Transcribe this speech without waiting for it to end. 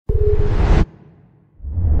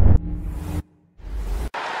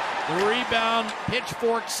The rebound,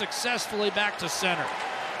 pitchfork successfully back to center.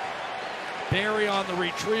 Barry on the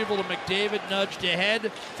retrieval to McDavid, nudged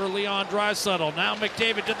ahead for Leon Draisaitl. Now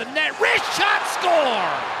McDavid to the net, wrist shot,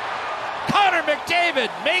 score! Connor McDavid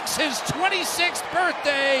makes his 26th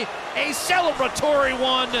birthday a celebratory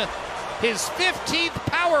one. His 15th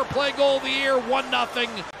power play goal of the year,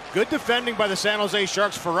 1-0. Good defending by the San Jose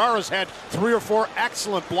Sharks. Ferrara's had 3 or 4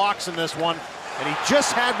 excellent blocks in this one, and he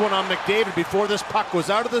just had one on McDavid before this puck was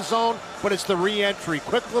out of the zone, but it's the re-entry.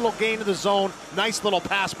 Quick little gain to the zone, nice little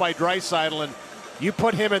pass by Draisaitl, and you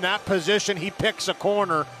put him in that position, he picks a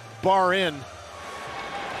corner, bar in.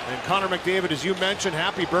 And Connor McDavid, as you mentioned,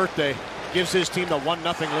 happy birthday, gives his team the 1-0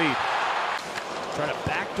 lead. Trying to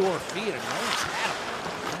backdoor feed, and no one's had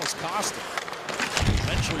him. Almost cost him.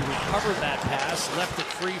 Eventually recovered that pass, left it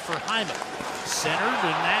free for Hyman. Centered,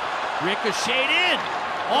 and that ricocheted in.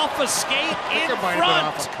 Off a skate in front.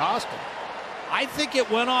 Off of Costin. I think it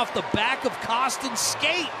went off the back of Costin's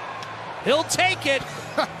skate. He'll take it.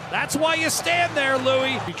 That's why you stand there,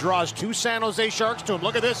 Louis. He draws 2 San Jose Sharks to him.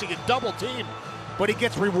 Look at this, he gets double teamed, but he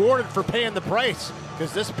gets rewarded for paying the price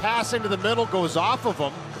because this pass into the middle goes off of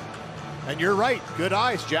him. And you're right, good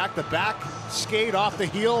eyes, Jack. The back skate off the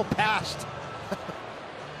heel, passed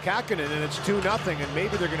Kakinen, and it's 2-0, and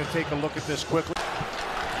maybe they're going to take a look at this quickly.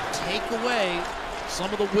 And take away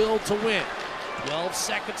some of the will to win. 12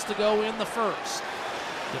 seconds to go in the first.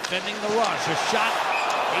 Defending the rush, a shot,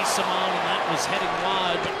 Asimon, and that was heading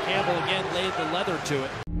wide, but Campbell again laid the leather to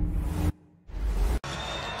it.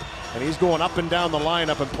 And he's going up and down the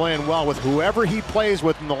lineup and playing well with whoever he plays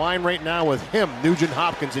with in the line right now with him.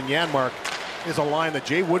 Nugent-Hopkins and Janmark is a line that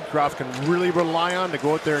Jay Woodcroft can really rely on to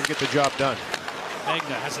go out there and get the job done.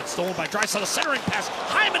 Magna has it stolen by Draisaitl, centering pass.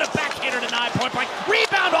 Hyman a backhander to 9-point blank.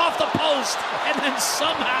 Rebound off the post, and then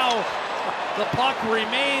somehow the puck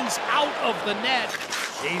remains out of the net.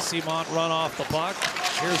 Asimont run off the puck.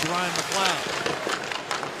 Here's Ryan McLeod.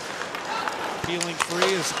 Peeling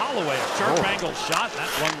free is Holloway. A sharp angle shot, that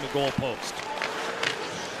rung the goal post.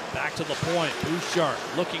 Back to the point. Bouchard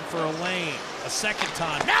looking for a lane. A second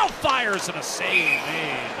time. Now fires, and a save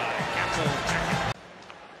made by Campbell.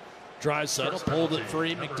 Draisaitl pulled it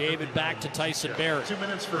free. McDavid back to Tyson Barrett.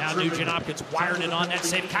 Now Nugent-Hopkins wired it on that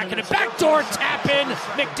save. Kakinen backdoor tap in.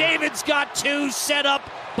 McDavid's got 2 set up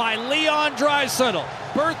by Leon Draisaitl.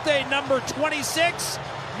 Birthday number 26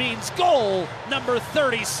 means goal number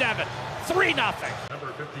 37. 3-0.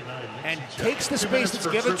 And takes the space that's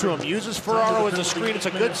given to him. Uses Ferraro as a screen. It's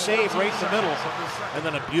a good save right in the middle. And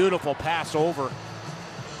then a beautiful pass over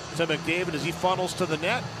to McDavid as he funnels to the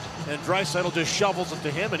net. And Draisaitl just shovels it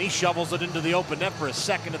to him, and he shovels it into the open net for his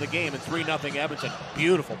second of the game, and 3-0 Edmonton.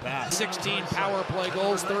 Beautiful pass. 16 power play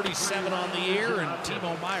goals, 37 on the year, and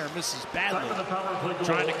Timo Meier misses badly.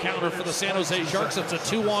 Trying to counter for the San Jose Sharks. It's a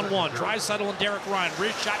 2-on-1. Draisaitl and Derek Ryan.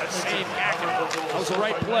 Wrist shot and save Kakinen. That was the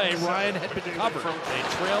right play. Ryan had been covered. They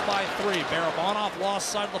trail by 3. Barabanov lost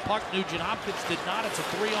side of the puck. Nugent-Hopkins did not. It's a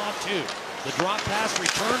 3-on-2. The drop pass,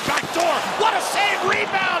 return, back door. What a save,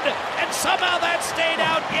 rebound! And somehow that stayed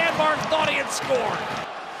out. Janmark thought he had scored.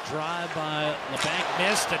 Drive by LeBanc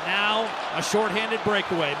missed, and now a shorthanded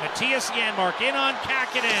breakaway. Matthias Janmark in on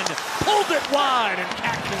Kakinen. Pulled it wide, and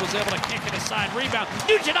Kakinen was able to kick it aside. Rebound.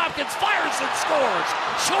 Nugent-Hopkins fires and scores.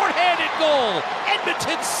 Shorthanded goal.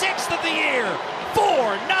 Edmonton's 6th of the year.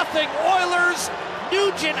 4-0 Oilers.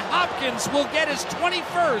 Nugent-Hopkins will get his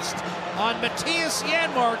 21st on Matthias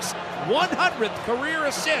Janmark's 100th career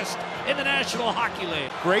assist in the National Hockey League.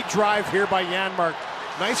 Great drive here by Janmark.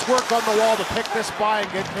 Nice work on the wall to pick this by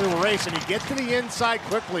and get to the race. And he gets to the inside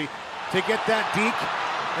quickly to get that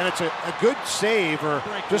deke. And it's a good save, or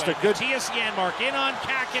just a good Matthias Janmark in on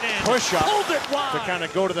Kakinen. Push up Pulled it wide to kind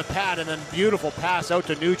of go to the pad, and then beautiful pass out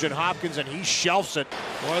to Nugent-Hopkins, and he shelves it.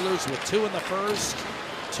 Oilers with 2 in the first,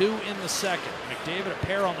 2 in the second. McDavid a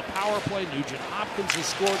pair on the power play. Nugent-Hopkins has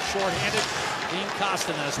scored shorthanded. Dean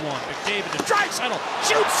Costin has 1. McDavid to Draisaitl,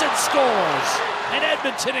 shoots and scores. And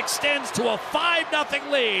Edmonton extends to a 5-0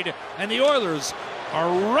 lead. And the Oilers are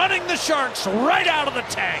running the Sharks right out of the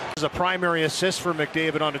tank. This is a primary assist for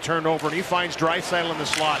McDavid on a turnover, and he finds Draisaitl in the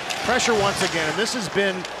slot. Pressure once again, and this has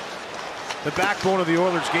been the backbone of the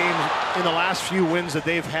Oilers game in the last few wins that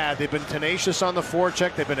they've had. They've been tenacious on the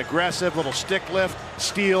forecheck. They've been aggressive, little stick lift,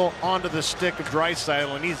 steal onto the stick of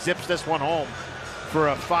Draisaitl, and he zips this one home for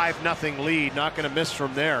a 5-0 lead. Not going to miss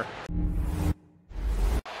from there.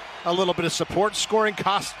 A little bit of support scoring.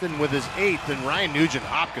 Costin with his 8th, and Ryan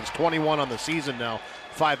Nugent-Hopkins 21 on the season now.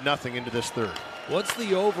 5-0 into this third. What's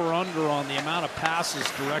the over-under on the amount of passes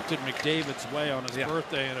directed McDavid's way on his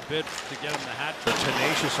birthday in a bid to get him the hat trick?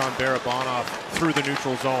 Tenacious on Barabanov through the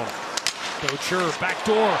neutral zone. Couture, back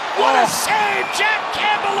door. What a save! Jack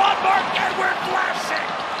Campbell on Mark-Edward Vlasic!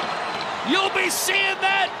 You'll be seeing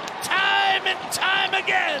that time and time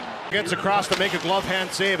again. Gets across to make a glove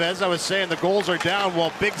hand save. As I was saying, the goals are down.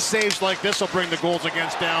 Well, big saves like this will bring the goals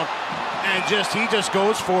against down. And he just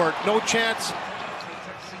goes for it. No chance.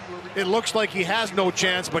 It looks like he has no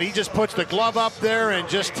chance, but he just puts the glove up there and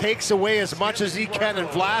just takes away as much as he can. And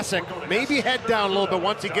Vlasic maybe head down a little bit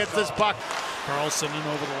once he gets this puck. Carlson in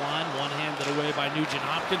over the line, one-handed away by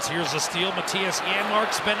Nugent-Hopkins. Here's a steal. Matthias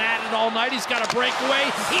Janmark's been at it all night. He's got a breakaway.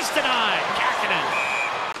 He's denied. Kakkonen.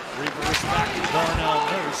 Reverse back to Darnell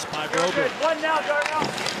Nurse by Brogan. One now, Darnell.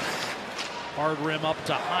 Hard rim up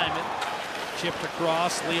to Hyman. Chipped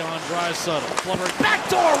across, Leon Draisaitl. Fluttering back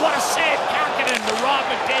door. What a save. Kakkonen to rob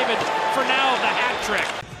McDavid for now the hat trick.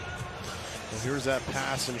 Here's that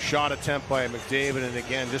pass and shot attempt by McDavid, and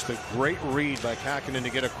again, just a great read by Kakkonen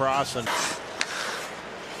to get across. And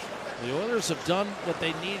the Oilers have done what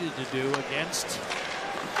they needed to do against,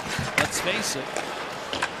 let's face it,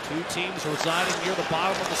 two teams residing near the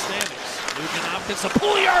bottom of the standings. Nugent-Hopkins,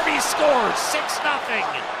 Puljujärvi scores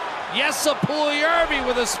 6-0. Yes, Puljujärvi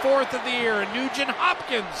with his 4th of the year, and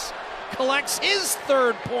Nugent-Hopkins collects his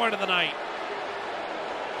 3rd point of the night.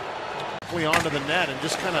 Onto the net and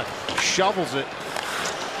just kind of shovels it,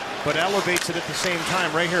 but elevates it at the same time.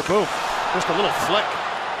 Right here, boom, just a little flick.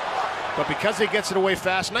 But because he gets it away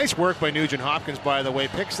fast, nice work by Nugent-Hopkins, by the way.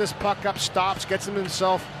 Picks this puck up, stops, gets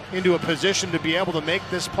himself into a position to be able to make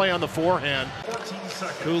this play on the forehand.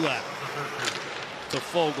 Kulak to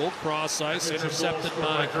Fogle, cross ice, intercepted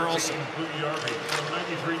by Carlson.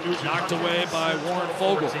 Knocked away by Warren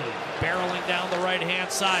Fogle. Barreling down the right-hand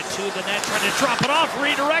side to the net, trying to drop it off,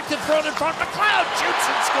 redirected, thrown in front. McLeod shoots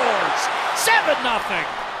and scores. 7-0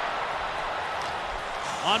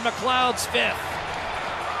 on McLeod's 5th.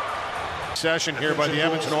 Session here by the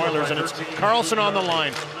Edmonton Oilers, and it's Carlson on the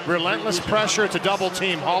line. Relentless pressure, it's a double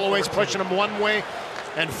team. Holloway's pushing him one way,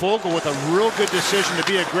 and Fogle with a real good decision to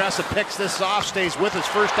be aggressive, picks this off, stays with his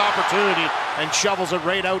first opportunity, and shovels it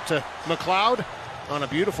right out to McLeod on a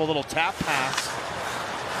beautiful little tap pass.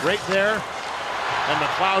 Right there, and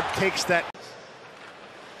McLeod takes that.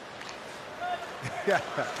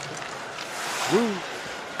 Woo.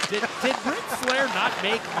 Did Ric Flair not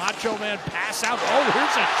make Macho Man pass out? Oh,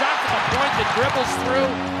 here's a shot from the point that dribbles through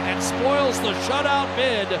and spoils the shutout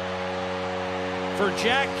bid for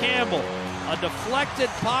Jack Campbell. A deflected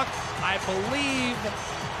puck, I believe,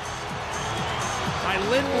 by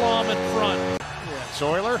Lindblom in front. Yes,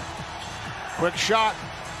 Oiler, quick shot.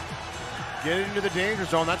 Get it into the danger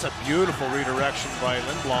zone. That's a beautiful redirection by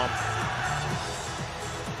Lindblom.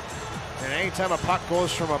 And anytime a puck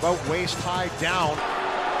goes from about waist high down.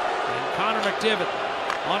 And Connor McDavid,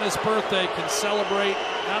 on his birthday, can celebrate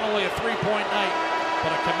not only a 3-point night,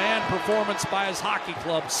 but a command performance by his hockey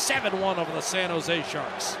club, 7-1 over the San Jose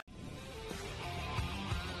Sharks.